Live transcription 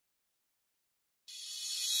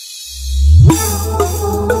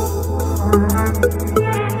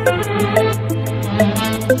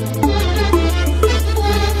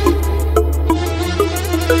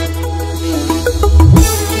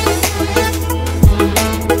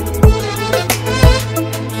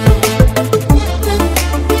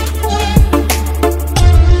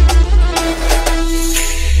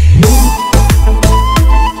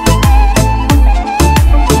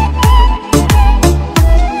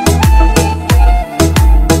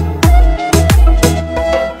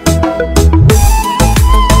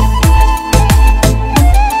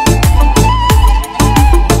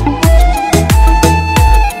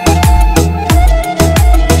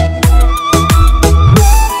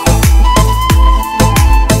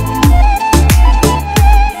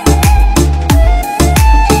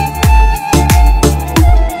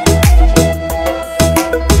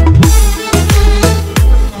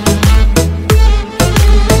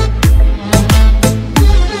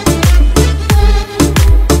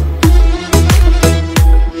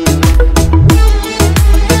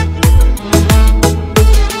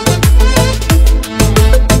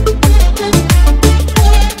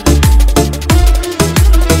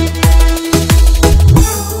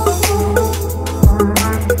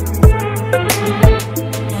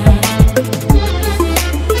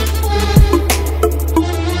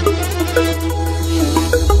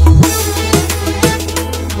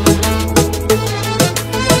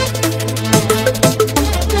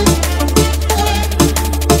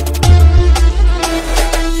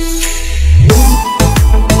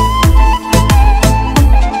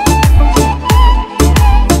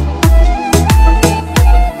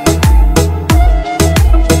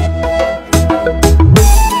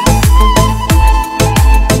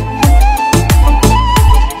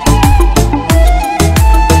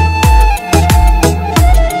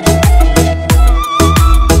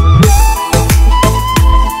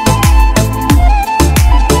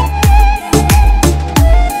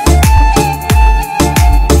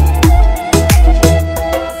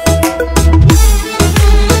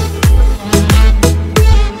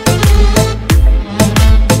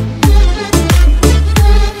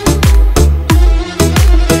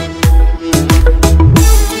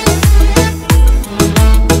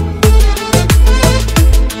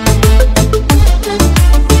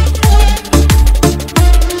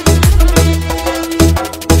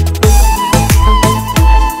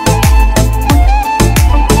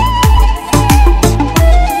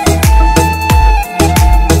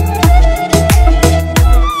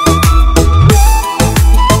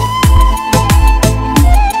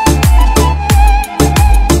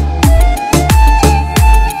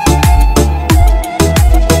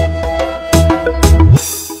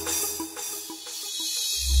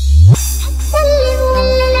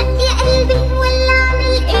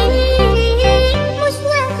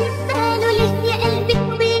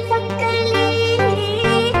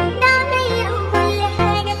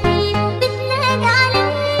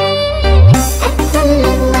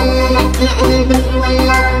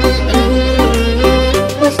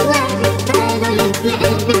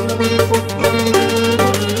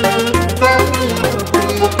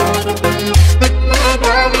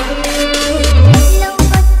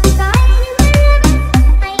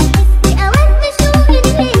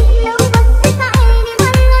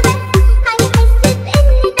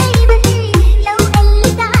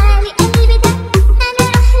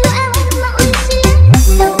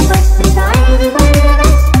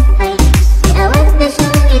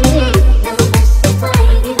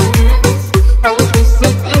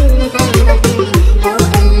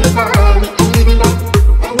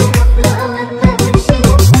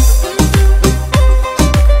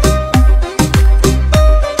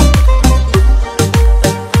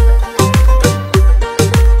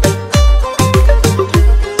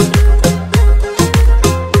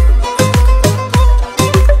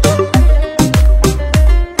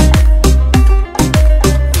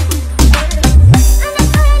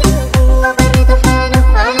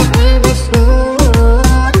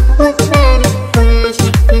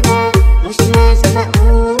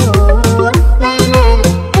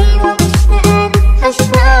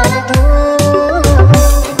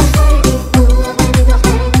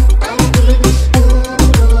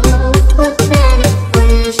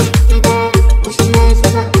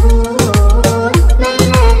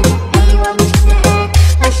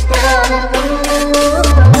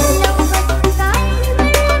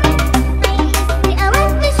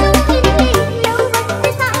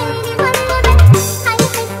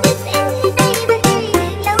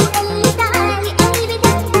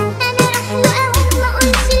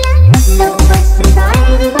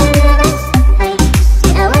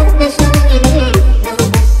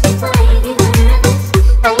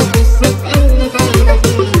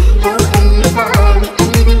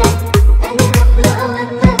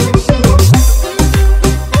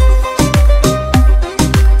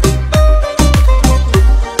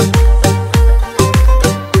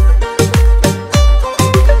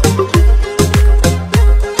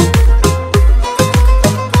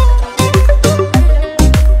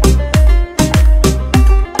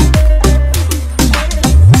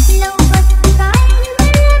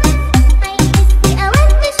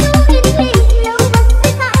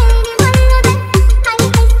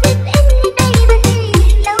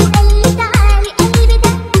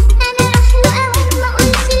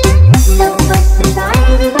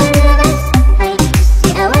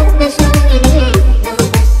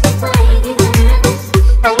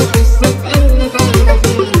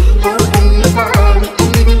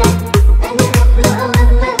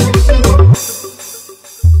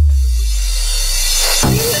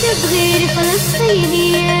صغيرة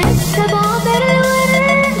فلسطينية لسه بعبر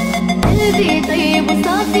الورد، قلبي طيب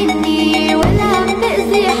وصافي النية ولا عم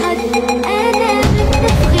تأذي حد. أنا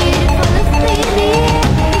بنت صغيرة فلسطينية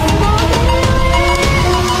لسه بعبر الورد،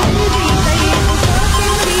 قلبي طيب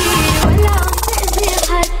وصافي النية ولا عم تأذي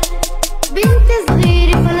حد. بنت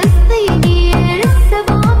صغيرة فلسطينية لسه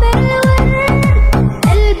بعبر الورد،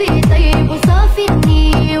 قلبي طيب وصافي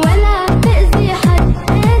النية ولا عم تأذي حد.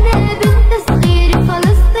 أنا بنت صغيرة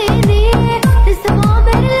فلسطينية لسه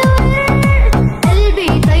بعبر الورد، قلبي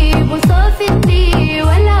طيب وصافي النية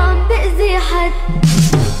ولا عم تأذي حد.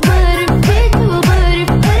 بعرف بيت وبعرف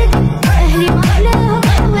أرض، أهلي ما أحلاهم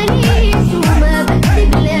حواليش، وما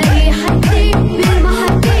بكتب لأي حد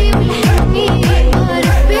بالمحبة والحنية.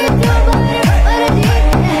 بعرف بيت وبعرف أرضي،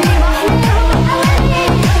 أهلي ما أحلاهم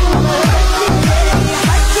حواليش، وما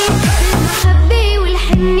بكتب لأي حد بالمحبة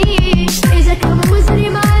والحنية. إجا كم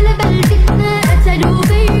مجرم على بلدتنا، قتلوا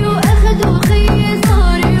بي وأخدوا خيي،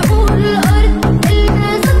 صار يقول الأرض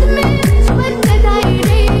إلنا صدمة شودت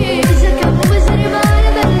عيني. إجا كم مجرم على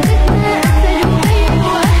بلدتنا، قتلوا بي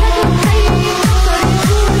وأخدوا خيي، صار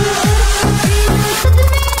يقول الأرض إلنا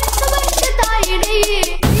صدمة شودت عيني.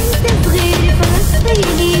 بنت صغيرة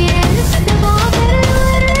فلسطينية لسه بعبر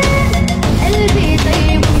الورد، قلبي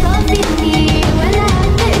طيب وصافي النية ولا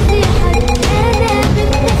عم تأذي حد. أنا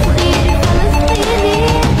بنت صغيرة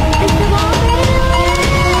فلسطينية لسه بعبر الورد،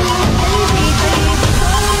 قلبي طيب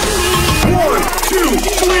وصافي النية. 1 2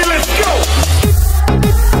 3 let's go.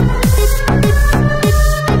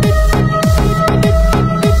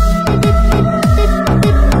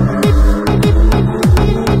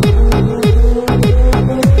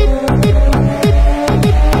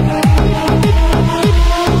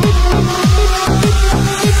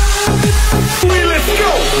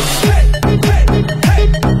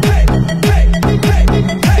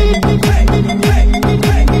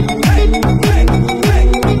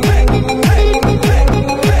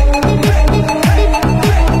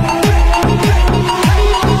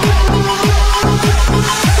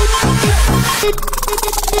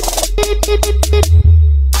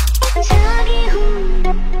 जागी हूँ,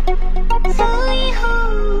 सोई हूँ,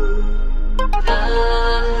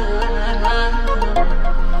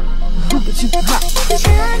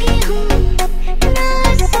 जागी हूँ, ना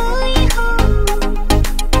सोई हूँ,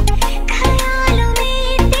 ख्यालों में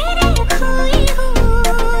तेरे खोई हूँ।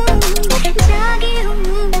 जागी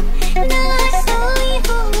हूँ, ना सोई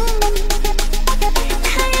हूँ,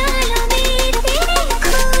 ख्यालों में तेरे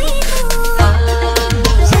खोई हूँ।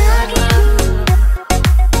 जागी हूँ,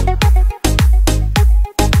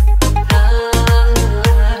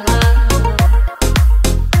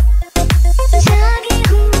 जागी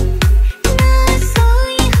हूँ, ना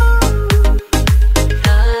सोई हूँ।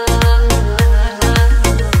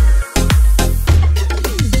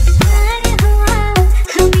 प्यार हुआ,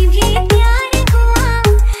 हमें भी प्यार हुआ,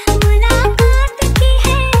 मुलाकात की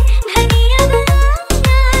है घड़ी अब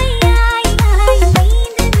आई आई आई।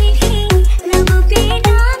 नींद में भी लबों पे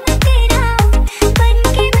नाम तेरा, बन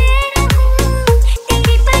के मैं रहूं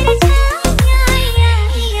तेरी परछाई आई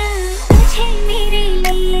आई। मुझे मेरे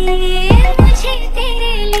लिए, मुझे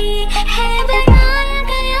तेरे लिए है बनाया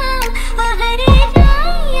गया, और हर एक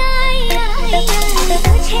आई आई आई।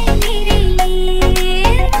 मुझे मेरे